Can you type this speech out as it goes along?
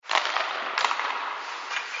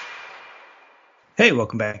Hey,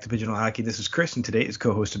 welcome back to Pigeonhole Hockey. This is Chris, and today is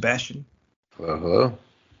co-host Sebastian. Hello, hello.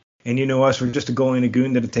 And you know us, we're just a goalie and a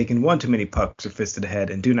goon that have taken one too many pucks or fists to the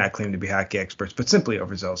head and do not claim to be hockey experts, but simply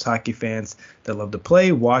overzealous hockey fans that love to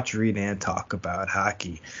play, watch, read, and talk about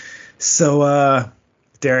hockey. So,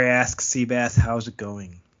 dare I ask, Seabass, how's it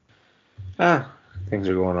going? Things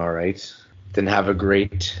are going all right. Didn't have a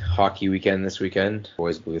great hockey weekend this weekend.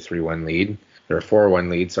 Boys blew a 3-1 lead. Or a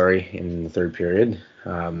 4-1 lead, in the third period.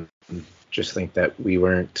 Just think that we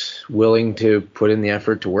weren't willing to put in the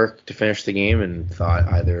effort to work to finish the game, and thought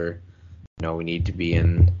either, we need to be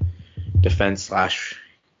in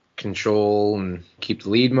defense/control and keep the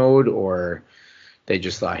lead mode, or they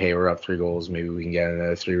just thought, hey, we're up 3 goals, maybe we can get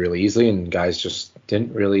another 3 really easily, and guys just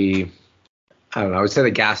didn't really, I don't know, I would say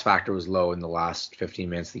the gas factor was low in the last 15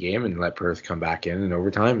 minutes of the game, and let Perth come back in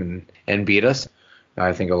overtime and beat us.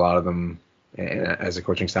 I think a lot of them, as a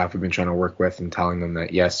coaching staff, we've been trying to work with and telling them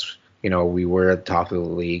that, yes, we were at the top of the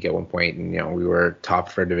league at one point, and, we were top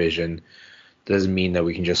for a division. Doesn't mean that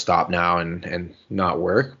we can just stop now and not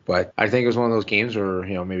work. But I think it was one of those games where,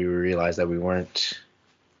 maybe we realized that we weren't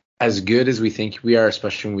as good as we think we are,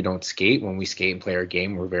 especially when we don't skate. When we skate and play our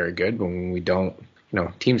game, we're very good. But when we don't,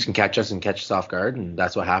 teams can catch us off guard, and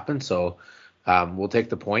that's what happened. So we'll take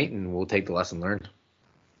the point and we'll take the lesson learned.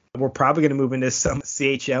 We're probably going to move into some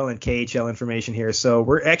CHL and KHL information here. So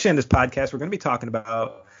we're actually on this podcast, we're going to be talking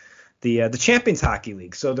about the Champions Hockey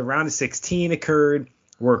League. So the round of 16 occurred.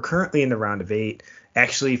 We're currently in the round of 8.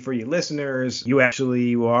 Actually, for you listeners, you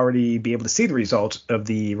actually will already be able to see the results of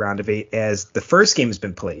the round of 8 as the first game has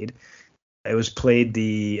been played. It was played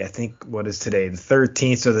the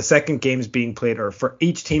 13th. So the second game is being played, or for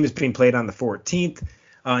each team is being played on the 14th.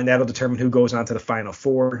 And that'll determine who goes on to the Final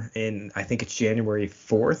Four. And I think it's January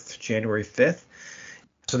 5th.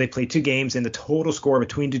 So they play 2 games, and the total score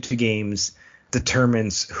between the 2 games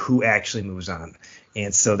determines who actually moves on.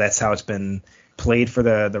 And so that's how it's been played for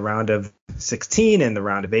the round of 16 and the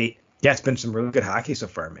round of 8. Yeah, it's been some really good hockey so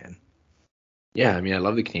far, man. Yeah, I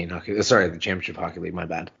love the Canadian hockey. The Championship Hockey League, my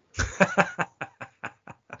bad.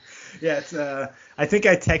 Yeah, it's I think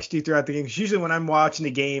I text you throughout the game. 'Cause usually when I'm watching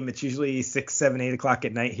the game, it's usually 6, 7, 8 o'clock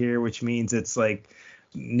at night here, which means it's like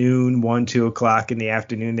noon, 1, 2 o'clock in the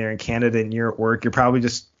afternoon there in Canada, and you're at work. You're probably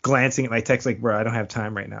just glancing at my text like, bro, I don't have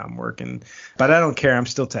time right now. I'm working. But I don't care. I'm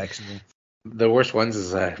still texting you. The worst ones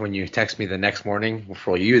is when you text me the next morning,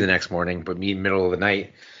 for you the next morning, but me middle of the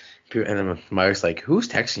night. And then my wife's like, who's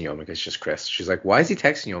texting you? I'm like, it's just Chris. She's like, why is he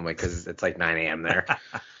texting you? I'm like, because it's like 9 a.m. there.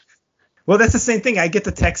 Well, that's the same thing. I get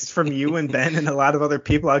the texts from you and Ben and a lot of other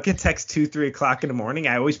people. I'll get texts 2, 3 o'clock in the morning.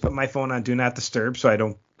 I always put my phone on Do Not Disturb so I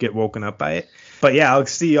don't get woken up by it. But yeah, I'll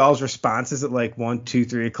see y'all's responses at like 1, 2,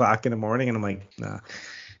 3 o'clock in the morning, and I'm like, nah.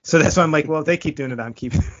 So that's why I'm like, well, if they keep doing it, I'm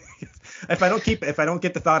keeping. If I don't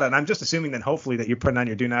get the thought on, I'm just assuming then hopefully that you're putting on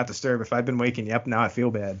your Do Not Disturb. If I've been waking you up now, I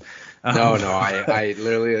feel bad. No, I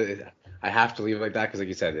literally, I have to leave it like that because, like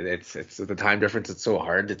you said, it's the time difference. It's so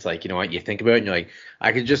hard. It's like, you think about it and you're like,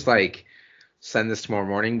 I could just like send this tomorrow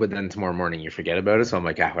morning, but then tomorrow morning you forget about it. So I'm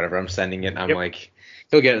like, whatever, I'm sending it. And I'm like,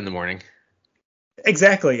 he'll get it in the morning.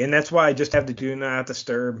 Exactly, and that's why I just have to Do Not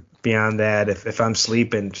Disturb. Beyond that, if I'm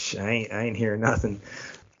sleeping, I ain't hearing nothing.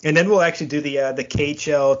 And then we'll actually do the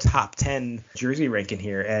KHL top 10 jersey ranking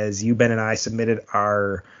here, as you, Ben, and I submitted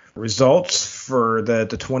our results for the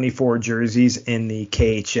 24 jerseys in the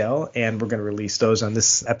KHL, and we're going to release those on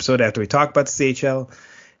this episode after we talk about the CHL.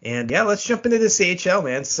 And yeah, let's jump into the CHL,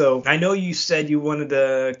 man. So I know you said you wanted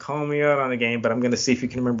to call me out on a game, but I'm going to see if you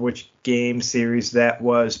can remember which game series that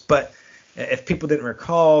was. But if people didn't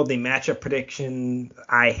recall, the matchup prediction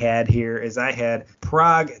I had here is I had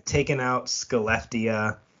Prague taking out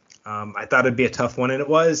Skellefteå. I thought it'd be a tough one, and it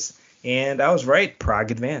was. And I was right.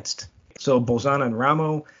 Prague advanced. So Bolzano and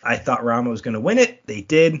Ramo, I thought Ramo was going to win it. They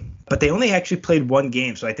did. But they only actually played one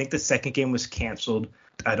game. So I think the second game was canceled.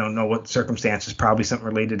 I don't know what circumstances, probably something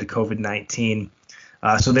related to COVID-19.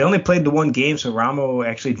 So they only played the one game. So Ramo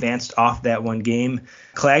actually advanced off that one game.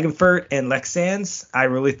 Klagenfurt and Leksands, I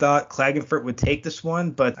really thought Klagenfurt would take this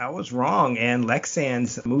one, but I was wrong. And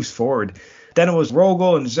Leksands moves forward. Then it was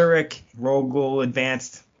Rogel and Zurich. Rogel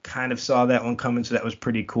advanced. Kind of saw that one coming, so that was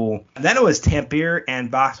pretty cool. And then it was Tampere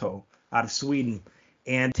and Bato out of Sweden,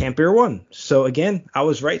 and Tampere won. So again, I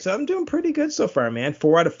was right. So I'm doing pretty good so far, man.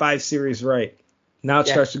 4 out of 5 series right. Now it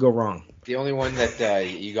starts to go wrong. The only one that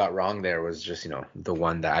you got wrong there was just, the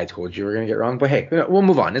one that I told you were going to get wrong. But hey, we'll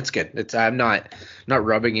move on. It's good. I'm not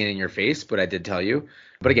rubbing it in your face, but I did tell you.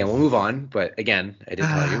 But again, we'll move on. But again, I did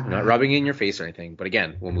tell you. I'm not rubbing it in your face or anything. But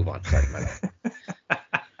again, we'll move on. Sorry, my bad.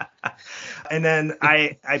 And then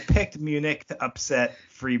I picked Munich to upset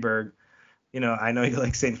Freiburg. I know you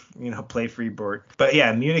like saying, play Freeburg. But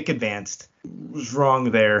yeah, Munich advanced. Was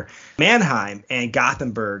wrong there. Mannheim and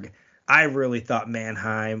Gothenburg. I really thought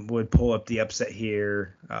Mannheim would pull up the upset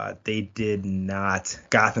here. They did not.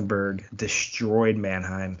 Gothenburg destroyed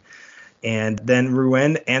Mannheim. And then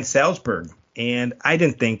Rouen and Salzburg. And I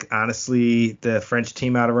didn't think, honestly, the French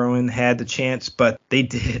team out of Rouen had the chance, but they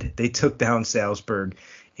did. They took down Salzburg,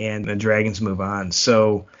 and the Dragons move on.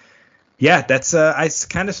 So, yeah, that's I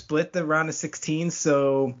kind of split the round of 16.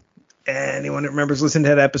 So anyone that remembers listening to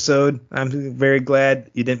that episode, I'm very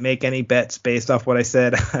glad you didn't make any bets based off what I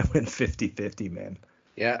said. I went 50-50, man.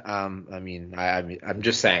 Yeah, I'm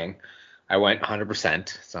just saying, I went 100%.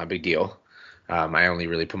 It's not a big deal. I only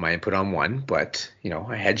really put my input on one, but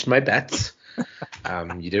I hedged my bets.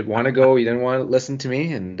 You didn't want to go, you didn't want to listen to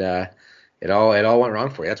me, and it all went wrong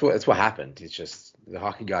for you. That's what happened. It's just the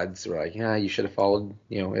hockey gods were like, yeah, you should have followed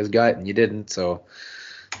his gut, and you didn't. So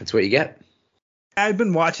that's what you get. I've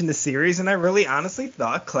been watching the series, and I really honestly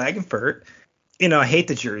thought Klagenfurt. I hate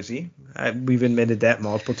the jersey. We've admitted that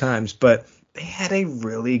multiple times, but they had a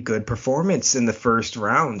really good performance in the first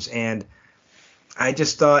rounds, and I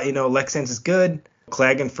just thought, Leksand is good.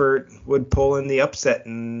 Klagenfurt would pull in the upset,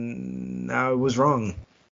 and I was wrong.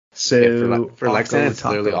 So yeah, for Leksand, it's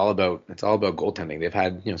literally all about goaltending. They've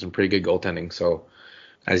had some pretty good goaltending. So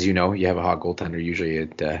as you know, you have a hot goaltender. Usually,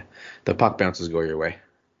 the puck bounces go your way.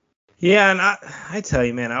 Yeah, and I tell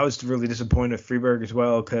you, man, I was really disappointed with Freeburg as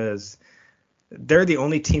well because they're the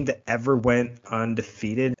only team that ever went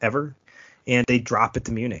undefeated ever, and they drop it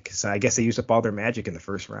to Munich. So I guess they used up all their magic in the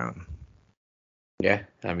first round. Yeah,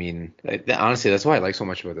 I mean, honestly, that's why I like so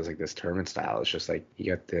much about this tournament style. It's just like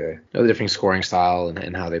you got the different scoring style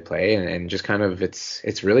and how they play, and just kind of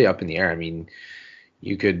it's really up in the air. I mean,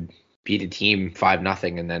 you could beat a team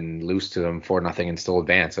 5-0 and then lose to them 4-0 and still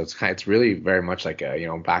advance. So it's really very much like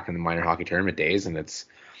back in the minor hockey tournament days, and it's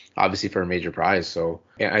obviously for a major prize. So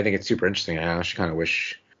yeah, I think it's super interesting. I actually kind of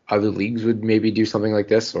wish other leagues would maybe do something like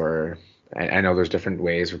this, or I know there's different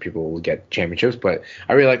ways where people will get championships, but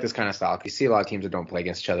I really like this kind of style. You see a lot of teams that don't play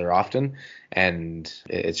against each other often, and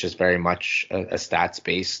it's just very much a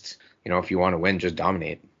stats-based, if you want to win, just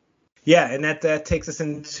dominate. Yeah, and that takes us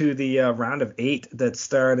into the round of 8 that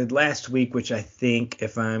started last week, which I think,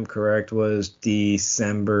 if I'm correct, was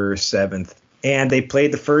December 7th. And they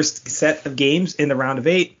played the first set of games in the round of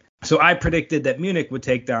 8. So I predicted that Munich would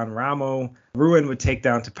take down Ramo, Rouen would take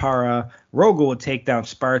down Tappara, Rogel would take down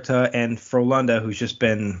Sparta, and Frölunda, who's just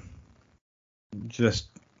been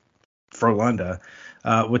Frölunda,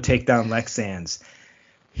 would take down Leksands.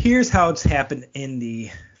 Here's how it's happened in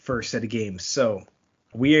the first set of games. So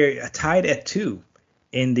we are tied at 2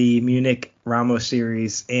 in the Munich-Ramo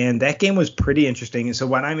series, and that game was pretty interesting. And so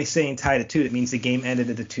when I'm saying tied at 2, it means the game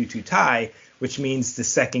ended at a 2-2 tie, which means the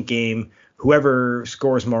second game, whoever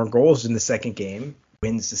scores more goals in the second game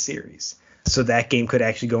wins the series. So that game could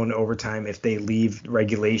actually go into overtime if they leave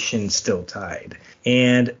regulation still tied.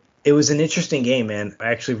 And it was an interesting game, man.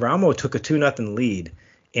 Actually, Ramo took a 2-0 lead,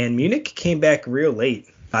 and Munich came back real late.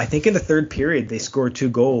 I think in the third period, they scored 2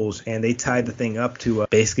 goals, and they tied the thing up to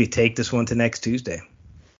basically take this one to next Tuesday.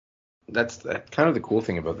 That's kind of the cool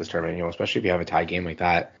thing about this tournament, especially if you have a tie game like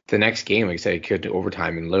that. The next game, like I said, it could to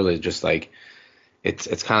overtime, and literally just like it's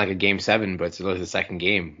kind of like a game 7, but it's literally the second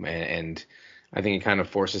game, and I think it kind of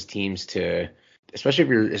forces teams to, especially if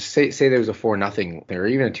you're say there was a 4-0 or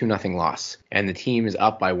even a 2-0 loss, and the team is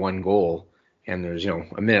up by 1 goal, and there's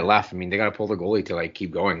a minute left. I mean, they got to pull the goalie to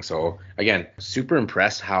keep going. So again, super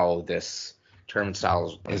impressed how this tournament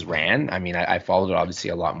style is ran. I mean, I followed it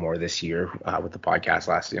obviously a lot more this year with the podcast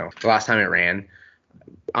the last time it ran.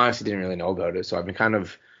 Honestly, didn't really know about it, so I've been kind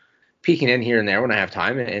of peeking in here and there when I have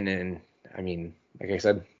time. And I mean, like I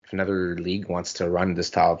said, if another league wants to run this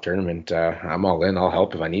style of tournament, I'm all in. I'll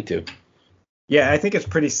help if I need to. Yeah, I think it's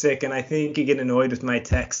pretty sick, and I think you get annoyed with my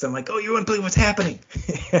text. I'm like, oh, you wouldn't believe what's happening.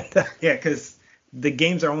 Yeah, because the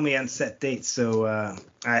games are only on set dates, so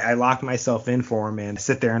I lock myself in for them and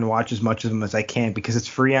sit there and watch as much of them as I can because it's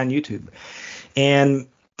free on YouTube. And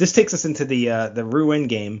this takes us into the Rouen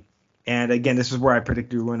game, and again, this is where I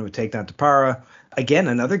predicted Rouen would take down Tappara. Again,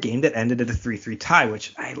 another game that ended at a 3-3 tie,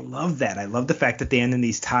 which I love that. I love the fact that they end in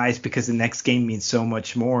these ties because the next game means so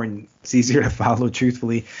much more and it's easier to follow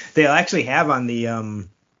truthfully. They'll actually have on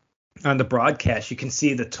the broadcast, you can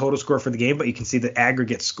see the total score for the game, but you can see the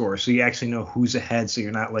aggregate score. So you actually know who's ahead, so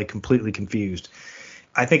you're not completely confused.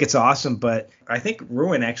 I think it's awesome, but I think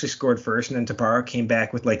Rouen actually scored first, and then Tappara came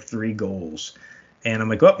back with 3 goals. And I'm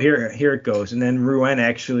like, oh, here it goes. And then Rouen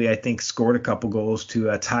actually, I think, scored a couple goals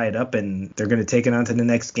to tie it up, and they're going to take it on to the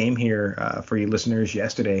next game here for you listeners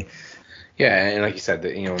yesterday. Yeah, and like you said,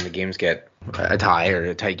 when the games get a tie or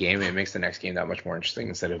a tight game, it makes the next game that much more interesting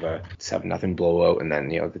instead of a 7-0 blowout, and then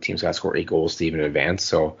the team's got to score 8 goals to even advance.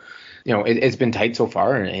 So, it's been tight so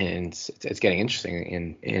far, and it's getting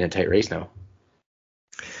interesting in a tight race now.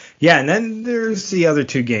 Yeah, and then there's the other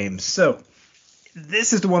two games. So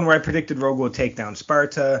this is the one where I predicted Rogel would take down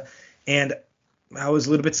Sparta, and I was a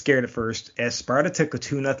little bit scared at first as Sparta took a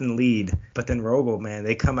 2-0 lead, but then Rogel, man,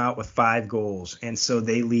 they come out with 5 goals, and so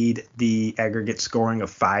they lead the aggregate scoring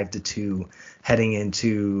of 5-2 heading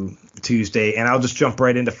into Tuesday. And I'll just jump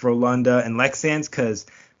right into Frölunda and Leksands because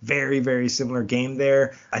very, very similar game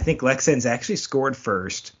there. I think Leksands actually scored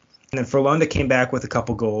first, and then Frölunda came back with a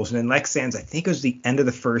couple goals, and then Leksands, I think it was the end of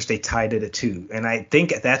the first, they tied it at 2. And I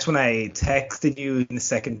think that's when I texted you in the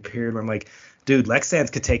second period where I'm like, dude,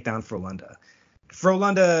 Leksands could take down Frölunda.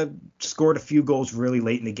 Frölunda scored a few goals really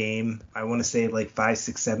late in the game. I want to say like 5,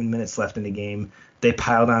 6, 7 minutes left in the game. They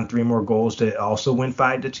piled on 3 more goals to also win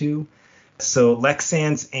 5-2. So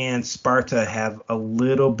Leksands and Sparta have a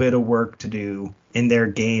little bit of work to do in their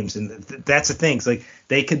games. And that's the thing. It's like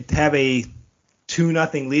they could have a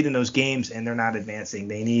 2-0 lead in those games and they're not advancing.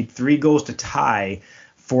 They need 3 goals to tie,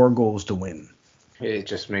 4 goals to win. It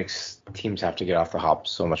just makes teams have to get off the hop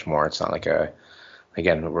so much more. It's not like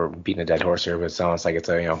again, we're beating a dead horse here, but it sounds like it's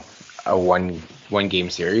a one game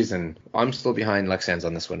series, and I'm still behind Leksands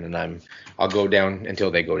on this one, and I'll go down until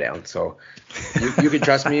they go down. So you could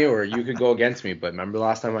trust me or you could go against me, but remember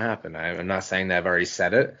last time what happened. I'm not saying that I've already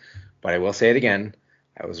said it, but I will say it again.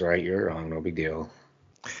 I was right, you're wrong, no big deal.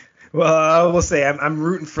 Well, I will say I'm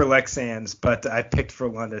rooting for Leksands, but I picked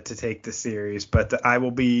Frölunda to take the series, but I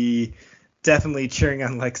will be definitely cheering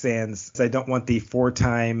on Leksands. I don't want the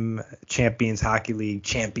 4-time Champions Hockey League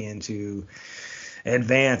champion to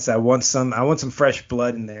advance. I want some fresh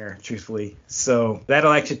blood in there, truthfully. So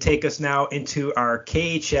that'll actually take us now into our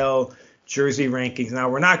KHL jersey rankings. Now,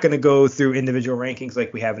 we're not going to go through individual rankings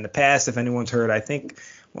like we have in the past. If anyone's heard, I think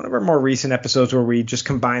one of our more recent episodes where we just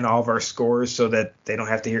combine all of our scores so that they don't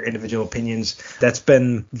have to hear individual opinions. That's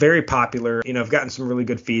been very popular. I've gotten some really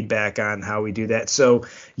good feedback on how we do that. So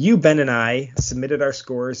you, Ben, and I submitted our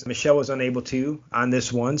scores. Michelle was unable to on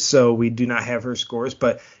this one, so we do not have her scores.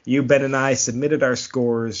 But you, Ben, and I submitted our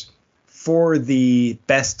scores for the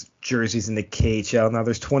best jerseys in the KHL. Now,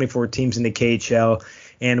 there's 24 teams in the KHL,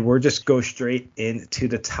 and we're just go straight into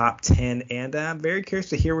the top 10. And I'm very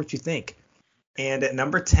curious to hear what you think. And at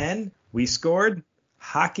number 10, we scored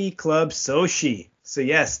Hockey Club Sochi. So,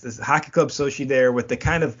 yes, this Hockey Club Sochi there with the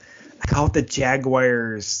kind of, I call it the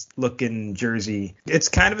Jaguars-looking jersey. It's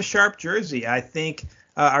kind of a sharp jersey. I think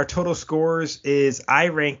our total scores is I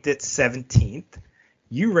ranked it 17th,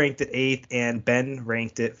 you ranked it 8th, and Ben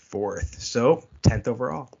ranked it 4th. So, 10th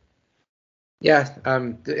overall. Yeah,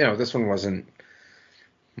 this one wasn't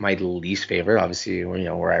my least favorite, obviously,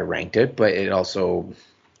 where I ranked it, but it also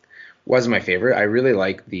was my favorite. I really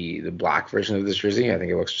like the black version of this jersey. I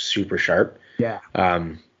think it looks super sharp. Yeah.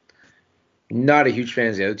 Not a huge fan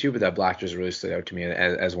of the other two, but that black jersey really stood out to me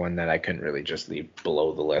as one that I couldn't really just leave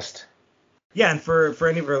below the list. Yeah, and for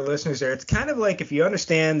any of our listeners there, it's kind of like if you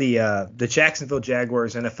understand the Jacksonville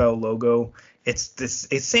Jaguars NFL logo, it's the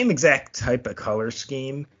same exact type of color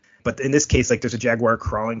scheme. But in this case, like there's a jaguar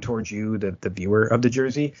crawling towards you, the viewer of the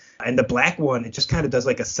jersey. And the black one, it just kind of does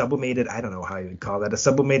like a sublimated, I don't know how you would call that, a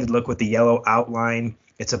sublimated look with the yellow outline.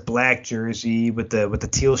 It's a black jersey with the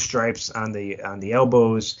teal stripes on the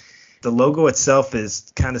elbows. The logo itself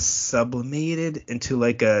is kind of sublimated into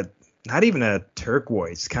like not even a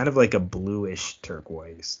turquoise, kind of like a bluish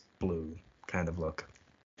turquoise blue kind of look.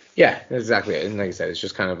 Yeah, exactly. And like I said, it's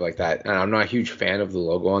just kind of like that. And I'm not a huge fan of the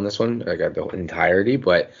logo on this one, like the entirety,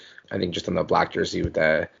 but I think just on the black jersey with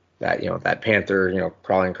that panther,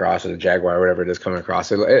 crawling across, or the jaguar, whatever it is coming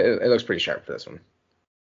across, it looks pretty sharp for this one.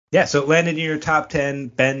 Yeah, so it landed in your top 10,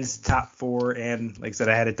 Ben's top 4, and like I said,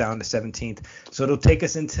 I had it down to 17th. So it'll take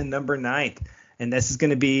us into number 9th, and this is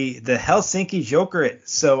going to be the Helsinki Jokerit.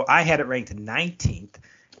 So I had it ranked 19th.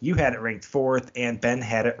 You had it ranked 4th, and Ben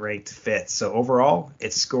had it ranked 5th. So overall,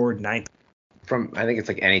 it scored 9th. I think it's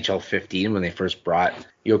like NHL 15 when they first brought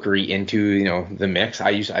Jokerit into, the mix.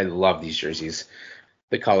 I love these jerseys.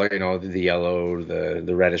 The color, the yellow,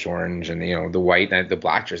 the reddish orange, and, the white, and the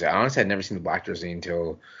black jersey. I honestly had never seen the black jersey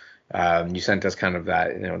until you sent us kind of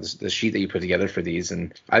that, the sheet that you put together for these.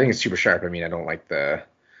 And I think it's super sharp. I mean, I don't like the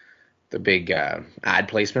big ad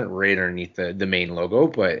placement right underneath the main logo,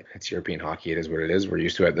 but it's European hockey. It is what it is. We're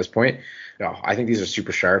used to it at this point. I think these are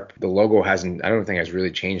super sharp. The logo I don't think has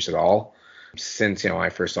really changed at all since, I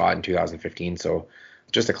first saw it in 2015. So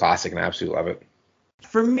just a classic, and I absolutely love it.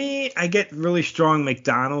 For me, I get really strong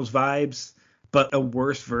McDonald's vibes. but a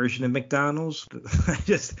worse version of McDonald's.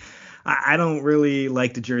 I don't really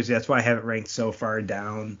like the jersey. That's why I have it ranked so far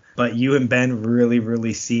down. But you and Ben really,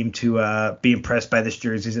 really seem to be impressed by this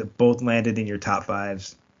jersey. It both landed in your top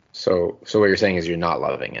fives. So what you're saying is you're not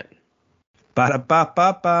loving it.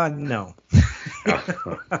 Ba-da-ba-ba-ba, no.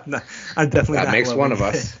 I'm definitely that not makes one of it.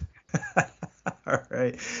 us. All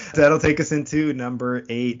right. That'll take us into number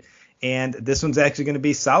 8. And this one's actually going to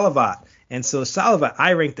be Salavat. And so Salavat,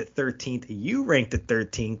 I ranked at 13th. You ranked at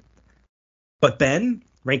 13th. But Ben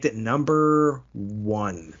ranked at number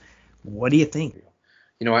 1. What do you think?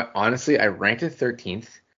 You know what? Honestly, I ranked it 13th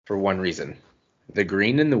for one reason. The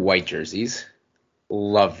green and the white jerseys,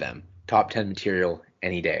 love them. Top 10 material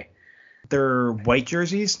any day. Their white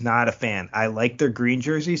jerseys, not a fan. I like their green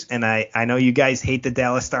jerseys, and I know you guys hate the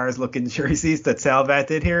Dallas Stars looking jerseys that Salvat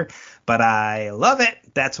did here, but I love it.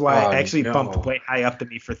 That's why I actually bumped way high up to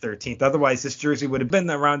me for 13th. Otherwise, this jersey would have been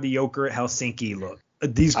around the Joker at Helsinki look.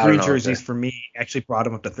 These green jerseys for me actually brought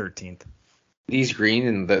them up to 13th. These green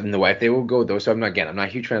and the white, they will go with those. So I'm not a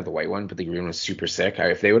huge fan of the white one, but the green was super sick.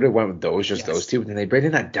 If they would have went with those, those two, but then they bring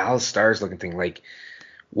in that Dallas Stars looking thing. Like,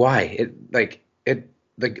 why?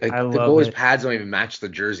 The goalie's pads don't even match the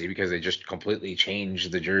jersey because they just completely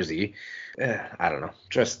changed the jersey. I don't know.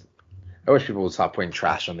 I wish people would stop putting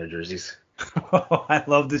trash on their jerseys. Oh, I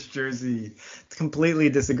love this jersey. It's completely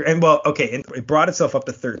disagree. And it brought itself up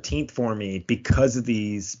to 13th for me because of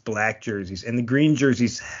these black jerseys, and the green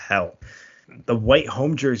jerseys help. The white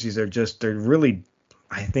home jerseys they're really,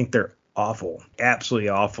 I think they're awful, absolutely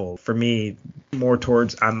awful. For me, more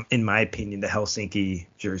towards, in my opinion, the Helsinki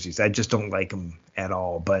jerseys. I just don't like them at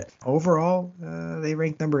all. But overall, they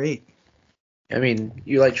ranked number 8. I mean,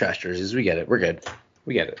 you like trash jerseys. We get it. We're good.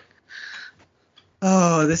 We get it.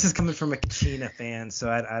 Oh, this is coming from a Kachina fan, so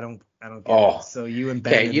I don't get it. So you and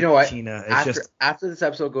Ben, okay, you know what? Kachina, after this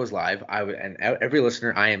episode goes live, and every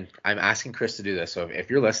listener, I'm asking Chris to do this. So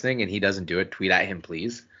if you're listening and he doesn't do it, tweet at him,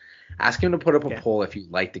 please. Ask him to put up a poll if you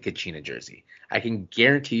like the Kachina jersey. I can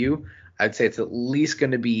guarantee you, I'd say it's at least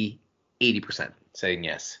going to be 80% saying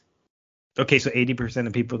yes. Okay, so 80%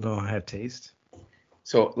 of people don't have taste.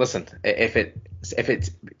 So listen, if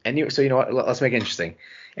it's any, so you know what? Let's make it interesting.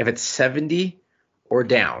 If it's 70 or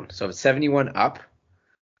down, so if it's 71 up,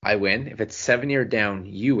 I win. If it's 70 or down,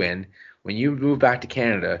 you win. When you move back to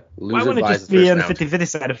Canada, loser buys the first round. Why wouldn't it just be on the 50-50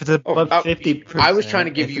 side? If it's above 50%. I was trying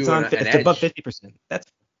to give you an edge. If it's above 50%, that's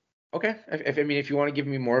okay. If you want to give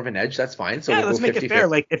me more of an edge, that's fine. So let's make it fair.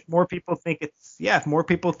 Like if more people think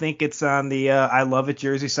it's on the I love it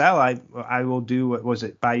jersey style, I will do. What was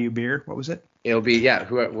it? Buy you beer. What was it? It'll be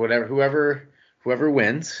whoever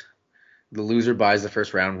wins, the loser buys the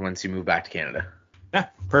first round once you move back to Canada. Yeah,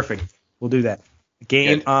 perfect. We'll do that.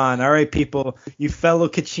 Game Good. On. All right, people, you fellow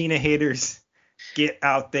Kachina haters, get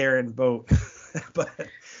out there and vote. But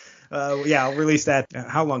I'll release that.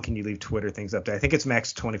 How long can you leave Twitter things up there? I think it's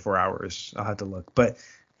max 24 hours. I'll have to look, but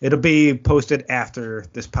it'll be posted after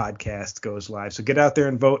this podcast goes live. So get out there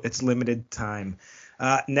and vote. It's limited time.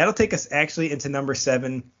 And that'll take us actually into number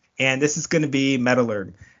 7, and this is going to be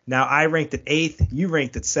Metalurg. Now, I ranked at 8th, you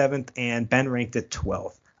ranked at 7th, and Ben ranked at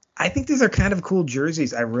 12th. I think these are kind of cool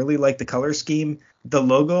jerseys. I really like the color scheme. The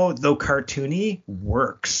logo, though cartoony,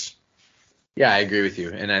 works. Yeah, I agree with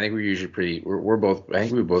you, and I think I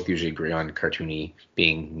think we both usually agree on cartoony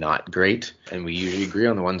being not great, and we usually agree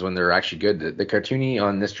on the ones when they're actually good. The cartoony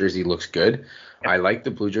on this jersey looks good. Yep. I like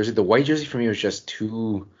the blue jersey. The white jersey for me was just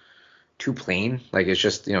too plain. Like it's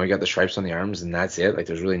just, you got the stripes on the arms and that's it. Like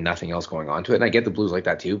there's really nothing else going on to it. And I get the blues like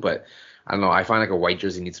that too, but I don't know. I find like a white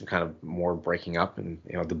jersey needs some kind of more breaking up, and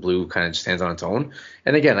the blue kind of stands on its own.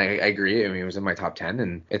 And again, I agree. I mean, it was in my top 10,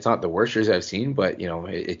 and it's not the worst jersey I've seen, but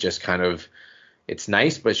it just kind of, it's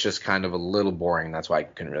nice, but it's just kind of a little boring. That's why I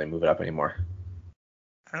couldn't really move it up anymore.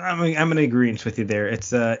 I'm in agreement with you there.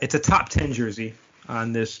 It's a top 10 jersey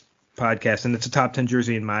on this podcast, and it's a top 10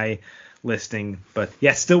 jersey in my listing. But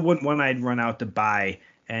yeah, still wouldn't one I'd run out to buy.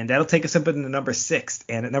 And that'll take us up into number 6.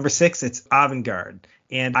 And at number 6, it's Avant-Garde.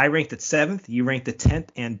 And I ranked at 7th, you ranked at 10th,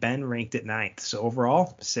 and Ben ranked at 9th. So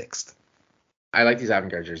overall, 6th. I like these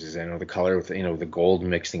Avant-Garde jerseys. I know the color with the gold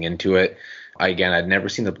mixing into it. I'd never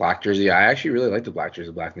seen the black jersey. I actually really like the black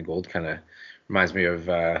jersey. Black and gold kind of reminds me of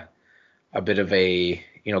a bit of a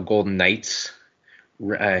Golden Knights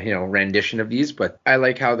rendition of these. But I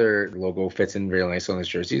like how their logo fits in really nice on these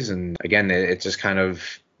jerseys. And again, it's just kind of,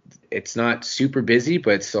 it's not super busy,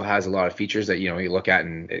 but it still has a lot of features that you look at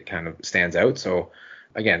and it kind of stands out. So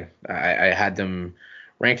again, I had them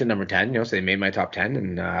ranked at number 10. So they made my top 10,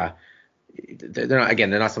 and they're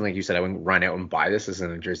not something like you said. I wouldn't run out and buy this. This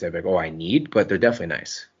isn't a jersey I'd be like, oh, I need, but they're definitely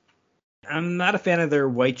nice. I'm not a fan of their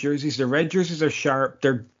white jerseys. Their red jerseys are sharp.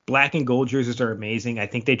 Their black and gold jerseys are amazing. I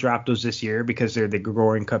think they dropped those this year because they're the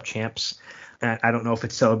Gregorian Cup champs. I don't know if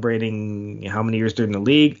it's celebrating how many years they're in the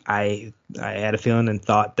league. I had a feeling and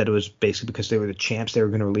thought that it was basically because they were the champs they were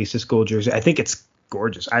going to release this gold jersey. I think it's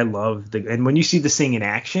gorgeous. I love and when you see this thing in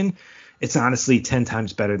action, it's honestly 10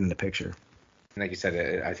 times better than the picture. Like you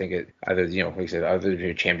said, I think it either, like you said, either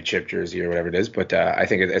your championship jersey or whatever it is, but I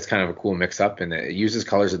think it's kind of a cool mix up, and it uses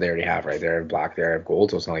colors that they already have, right? They have black, they have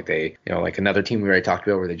gold, so it's not like they, like another team we already talked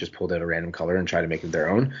about where they just pulled out a random color and tried to make it their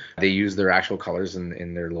own. They use their actual colors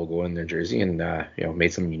in their logo and their jersey, and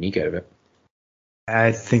made something unique out of it.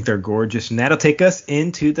 I think they're gorgeous, and that'll take us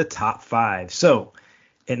into the top 5. So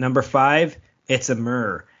at number 5, it's a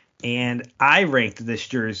Myrrh, and I ranked this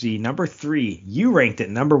jersey number 3. You ranked it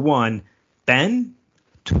number 1. Ben,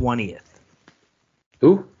 20th.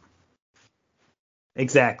 Who?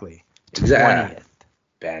 Exactly. 20th.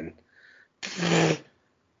 Ben.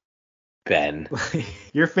 Ben.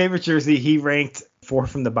 Your favorite jersey, he ranked 4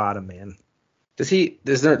 from the bottom, man.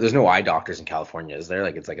 There's no eye doctors in California, is there?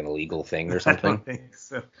 Like it's like an illegal thing or something? I don't think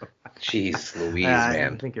so. Jeez Louise,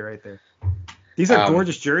 man. I think you're right there. These are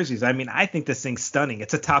gorgeous jerseys. I mean, I think this thing's stunning.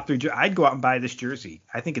 It's a top 3 jersey. I'd go out and buy this jersey.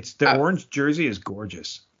 I think the orange jersey is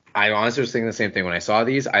gorgeous. I honestly was thinking the same thing when I saw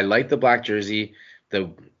these. I like the black jersey,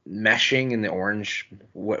 the meshing in the orange,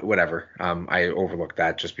 whatever. I overlooked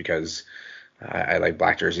that just because I like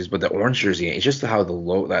black jerseys. But the orange jersey, it's just how the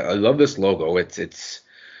logo. I love this logo. It's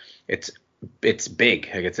big.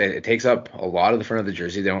 Like it takes up a lot of the front of the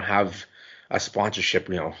jersey. They don't have a sponsorship,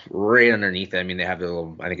 right underneath it. I mean, they have the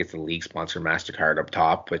little, I think it's the league sponsor MasterCard up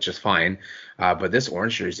top, which is fine. But this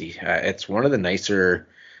orange jersey, it's one of the nicer.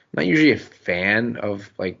 I'm not usually a fan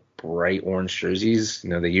of like bright orange jerseys.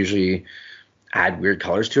 They usually add weird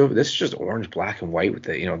colors to it. But this is just orange, black, and white with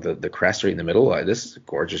the crest right in the middle. This is a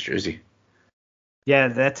gorgeous jersey. Yeah,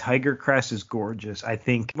 that tiger crest is gorgeous. I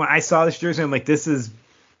think when I saw this jersey, I'm like, this is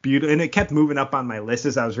beautiful. And it kept moving up on my list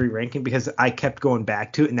as I was re-ranking because I kept going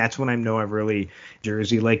back to it. And that's when I know I really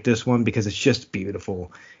jersey like this one because it's just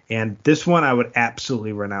beautiful. And this one I would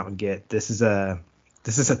absolutely run out and get. This is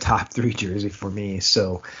a top 3 jersey for me.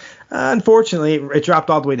 So, unfortunately, it dropped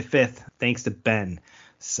all the way to 5th thanks to Ben.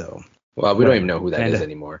 So, well, we don't even know who that is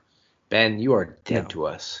anymore. Ben, you are dead to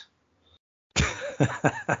us.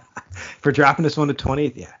 For dropping this one to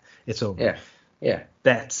 20th, yeah, it's over. Yeah.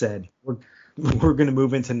 That said, we're going to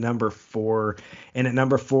move into number 4. And at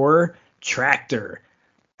number 4, Tractor.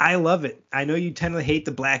 I love it. I know you tend to hate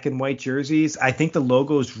the black and white jerseys. I think the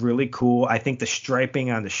logo is really cool. I think the striping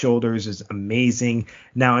on the shoulders is amazing.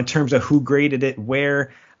 Now, in terms of who graded it,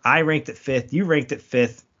 where I ranked it 5th, you ranked it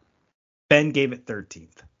 5th. Ben gave it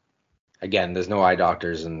 13th. Again, there's no eye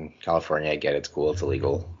doctors in California. I get it. It's cool. It's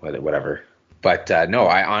illegal. Whatever. But no,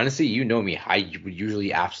 I honestly, you know me. I would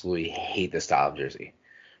usually absolutely hate this style of jersey.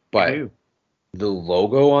 But the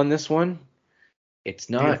logo on this one, it's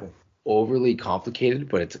not beautiful. Overly complicated,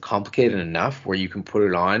 but it's complicated enough where you can put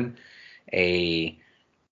it on a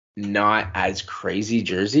not as crazy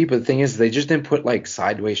jersey. But the thing is, they just didn't put like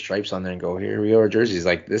sideways stripes on there and go, here we are jerseys.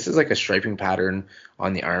 Like this is like a striping pattern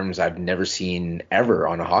on the arms I've never seen ever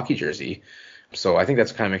on a hockey jersey. So I think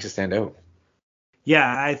that's kind of makes it stand out.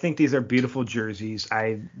 Yeah, I think these are beautiful jerseys.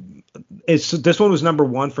 This one was number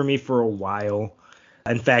 1 for me for a while.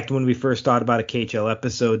 In fact, when we first thought about a KHL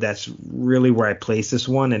episode, that's really where I placed this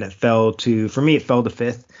one, and it fell to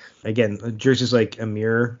 5th. Again, jerseys like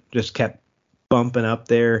Amir just kept bumping up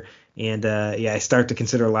there, and I start to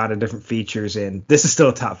consider a lot of different features, and this is still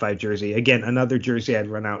a top 5 jersey. Again, another jersey I'd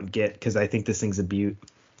run out and get because I think this thing's a beaut.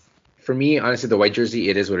 For me, honestly, the white jersey,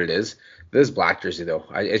 it is what it is. This black jersey, though,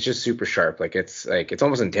 it's just super sharp. It's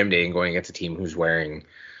almost intimidating going against a team who's wearing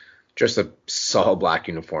just a solid black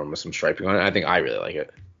uniform with some striping on it. I think I really like it.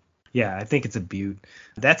 Yeah, I think it's a beaut.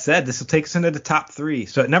 That said, this will take us into the top 3.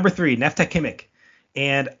 So at number 3, Nefta Kimmich.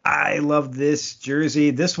 And I love this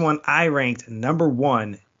jersey. This one I ranked number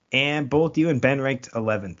 1, and both you and Ben ranked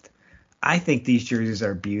 11th. I think these jerseys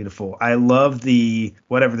are beautiful. I love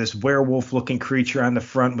this werewolf looking creature on the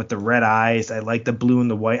front with the red eyes. I like the blue and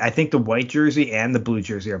the white. I think the white jersey and the blue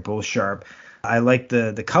jersey are both sharp. I like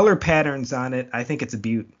the color patterns on it. I think it's a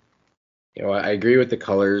beaut. I agree with the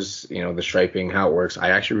colors, the striping, how it works.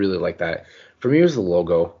 I actually really like that. For me, it was the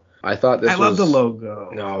logo. I love the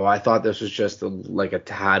logo. No, I thought this was just a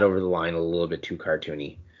tad over the line, a little bit too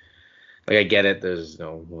cartoony. Like, I get it. There's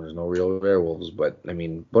no real werewolves, but I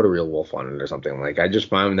mean, put a real wolf on it or something. Like, I just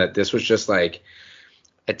found that this was just like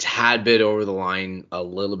a tad bit over the line, a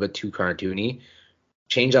little bit too cartoony.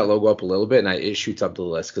 Change that logo up a little bit, and it shoots up the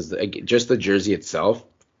list because just the jersey itself,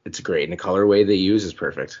 it's great, and the colorway they use is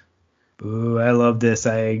perfect. Ooh, I love this.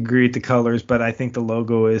 I agree with the colors, but I think the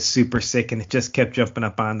logo is super sick, and it just kept jumping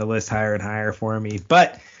up on the list higher and higher for me.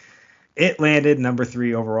 But it landed number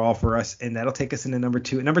 3 overall for us, and that'll take us into number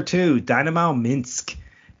 2. At number 2, Dynamo Minsk.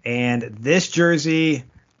 And this jersey,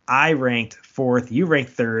 I ranked 4th. You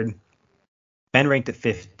ranked 3rd. Ben ranked at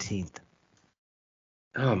 15th.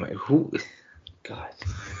 Oh my, who? God.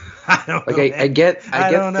 I don't know. I get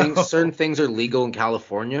don't know. certain things are legal in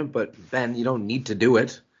California, but Ben, you don't need to do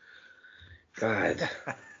it. God,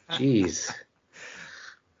 jeez.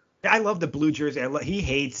 I love the blue jersey. He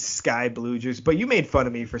hates sky blue jerseys, but you made fun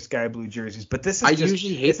of me for sky blue jerseys. But this is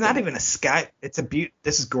usually hate it's them. Not even a sky. It's a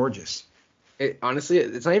This is gorgeous. Honestly,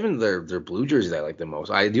 it's not even their blue jerseys I like the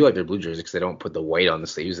most. I do like their blue jerseys because they don't put the white on the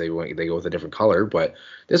sleeves. They go with a different color. But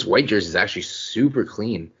this white jersey is actually super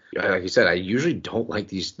clean. Like you said, I usually don't like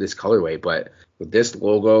this colorway, but with this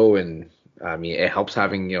logo, and I mean, it helps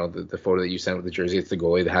having the photo that you sent with the jersey. It's the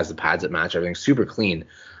goalie that has the pads that match everything. Super clean.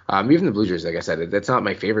 Even the blue jersey, like I said, that's not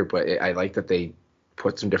my favorite, but I like that they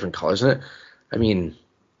put some different colors in it. I mean,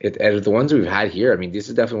 out of the ones we've had here, I mean, this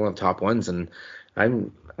is definitely one of the top ones, and I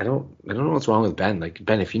don't know what's wrong with Ben. Like,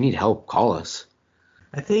 Ben, if you need help, call us.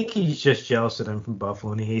 I think he's just jealous that I'm from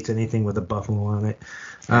Buffalo, and he hates anything with a buffalo on it.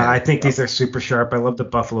 I think these are super sharp. I love the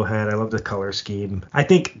buffalo head. I love the color scheme. I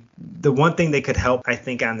think the one thing they could help, I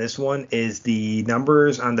think, on this one is the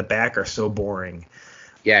numbers on the back are so boring.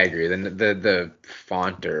 Yeah, I agree. The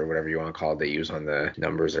font or whatever you want to call it they use on the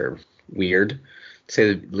numbers are weird, to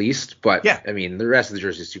say the least. But, yeah. I mean, the rest of the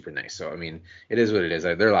jersey is super nice. So, I mean, it is what it is.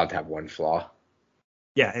 They're allowed to have one flaw.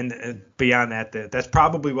 Yeah, and beyond that, that's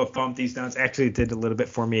probably what bumped these down. Actually, it did a little bit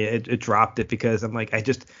for me. It dropped it because I'm like,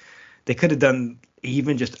 they could have done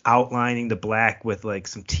even just outlining the black with like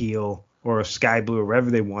some teal or a sky blue or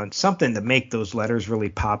whatever they want, something to make those letters really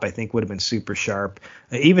pop. I think would have been super sharp,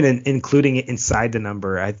 even including it inside the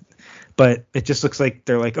number. But it just looks like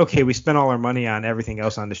they're like, okay, we spent all our money on everything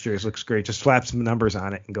else on this jersey. Looks great. Just slap some numbers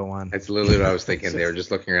on it and go on. That's literally what I was thinking. They were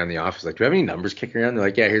just looking around the office like, do we have any numbers kicking around? They're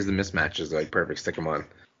like, yeah, here's the mismatches. They're like, perfect, stick them on.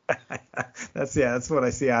 That's what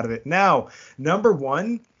I see out of it. Now, number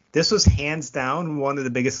 1, this was hands down one of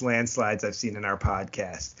the biggest landslides I've seen in our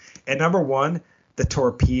podcast. At number 1, the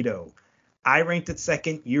Torpedo. I ranked it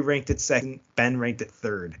 2nd. You ranked it 2nd. Ben ranked it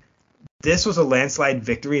 3rd. This was a landslide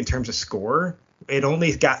victory in terms of score. It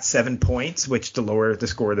only got 7 points, which the lower the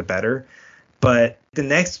score, the better. But the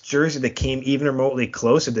next jersey that came even remotely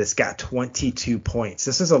close to this got 22 points.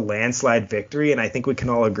 This is a landslide victory, and I think we can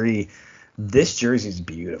all agree this jersey is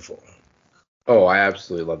beautiful. Oh, I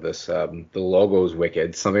absolutely love this. The logo is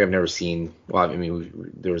wicked. Something I've never seen. Well, I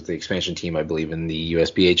mean, there was the expansion team, I believe, in the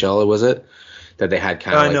USBHL, was it? That they had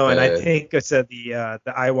kind of like no, and I think it's the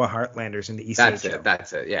Iowa Heartlanders in the East.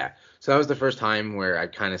 That's it, yeah. So that was the first time where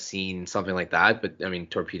I'd kind of seen something like that. But, I mean,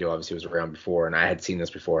 Torpedo obviously was around before, and I had seen this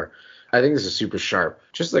before. I think this is super sharp.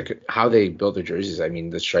 Just like how they build their jerseys. I mean,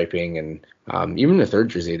 the striping and even the third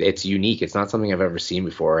jersey, it's unique. It's not something I've ever seen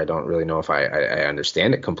before. I don't really know if I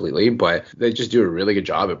understand it completely, but they just do a really good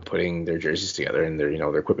job at putting their jerseys together and their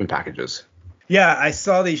their equipment packages. Yeah, I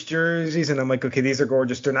saw these jerseys and I'm like, okay, these are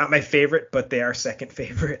gorgeous. They're not my favorite, but they are second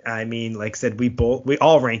favorite. I mean, like I said, we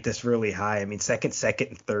all ranked this really high. I mean, second,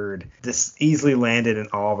 and third. This easily landed in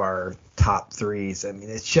all of our top 3s. I mean,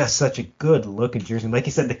 it's just such a good looking jersey. Like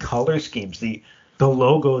you said, the color schemes, the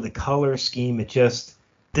logo, the color scheme, this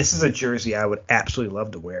is a jersey I would absolutely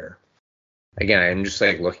love to wear. Again, I'm just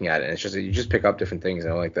like looking at it, and it's just you just pick up different things,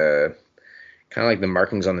 like the kind of like the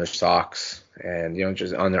markings on their socks and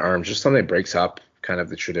just on their arms, just something that breaks up kind of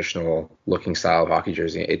the traditional looking style of hockey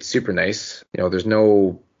jersey. It's super nice. There's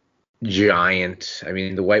no giant. I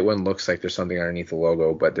mean, the white one looks like there's something underneath the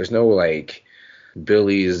logo, but there's no like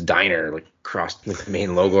Billy's Diner like across the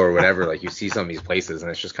main logo or whatever like you see some of these places,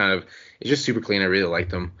 and it's just super clean. I really like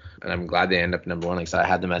them, and I'm glad they end up number 1. Like I said, I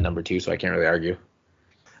had them at number 2, so I can't really argue.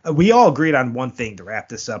 We all agreed on one thing to wrap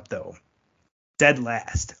this up, though. Dead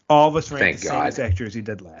last. All of us ranked the same exact jersey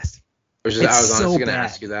dead last. I was honestly going to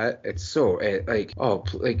ask you that. It's so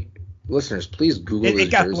listeners, please Google this jersey.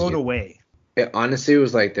 It got blown away. It honestly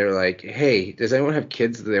was like they're like, hey, does anyone have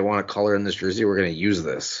kids that they want to color in this jersey? We're going to use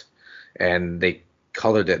this, and they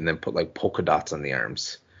colored it and then put like polka dots on the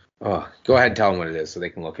arms. Oh, go ahead and tell them what it is so they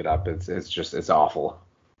can look it up. It's awful.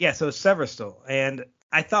 Yeah, so it's Severstool, and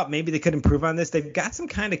I thought maybe they could improve on this. They've got some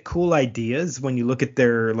kind of cool ideas when you look at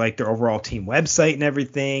their overall team website and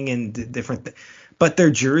everything and different but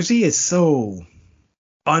their jersey is so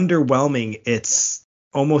underwhelming. It's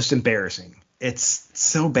almost embarrassing. It's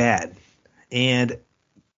so bad. And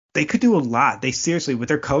they could do a lot. They seriously, with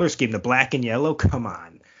their color scheme, the black and yellow, come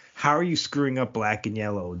on. How are you screwing up black and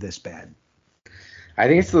yellow this bad? I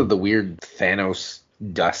think it's the weird Thanos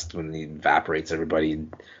dust when he evaporates everybody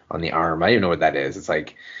on the arm. I don't even know what that is. It's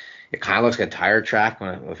like it kind of looks like a tire track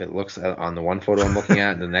if it looks on the one photo I'm looking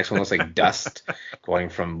at, and the next one looks like dust going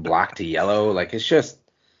from black to yellow. Like it's just,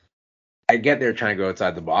 I get they're trying to go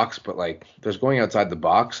outside the box, but like there's going outside the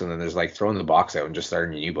box, and then there's like throwing the box out and just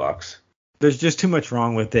starting a new box. There's just too much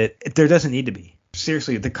wrong with it. There doesn't need to be.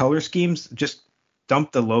 Seriously, the color schemes, just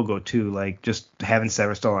dump the logo too. Like just having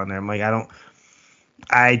Severstall on there. I'm like,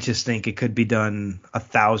 I just think it could be done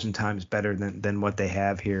 1,000 times better than what they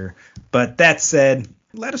have here. But that said,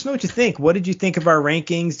 let us know what you think. What did you think of our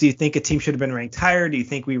rankings? Do you think a team should have been ranked higher? Do you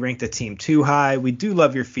think we ranked a team too high? We do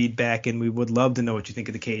love your feedback, and we would love to know what you think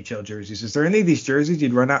of the KHL jerseys. Is there any of these jerseys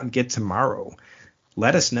you'd run out and get tomorrow?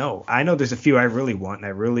 Let us know. I know there's a few I really want, and I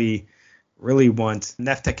really, really want.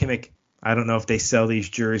 Nefta Kimmich, I don't know if they sell these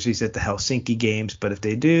jerseys at the Helsinki games, but if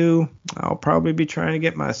they do, I'll probably be trying to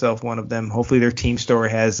get myself one of them. Hopefully their team store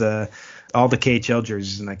has all the KHL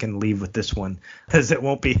jerseys, and I can leave with this one, because it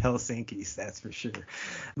won't be Helsinki's, that's for sure.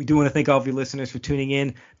 We do want to thank all of you listeners for tuning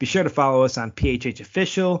in. Be sure to follow us on PHH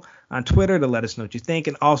Official on Twitter to let us know what you think,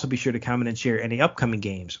 and also be sure to comment and share any upcoming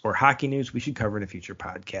games or hockey news we should cover in a future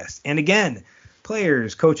podcast. And again,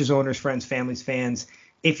 players, coaches, owners, friends, families, fans,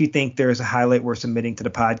 if you think there is a highlight we're submitting to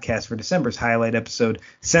the podcast for December's highlight episode,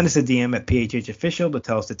 send us a DM at PHH Official to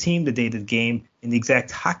tell us the team, the date of the game, and the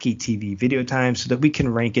exact Hockey TV video time so that we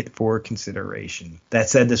can rank it for consideration. That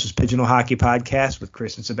said, this was Pigeonhole Hockey Podcast with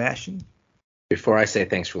Chris and Sebastian. Before I say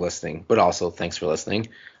thanks for listening, but also thanks for listening,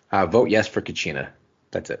 vote yes for Kachina.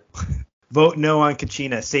 That's it. Vote no on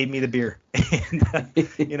Kachina. Save me the beer.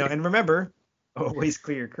 And remember, always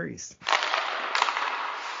clear your crease.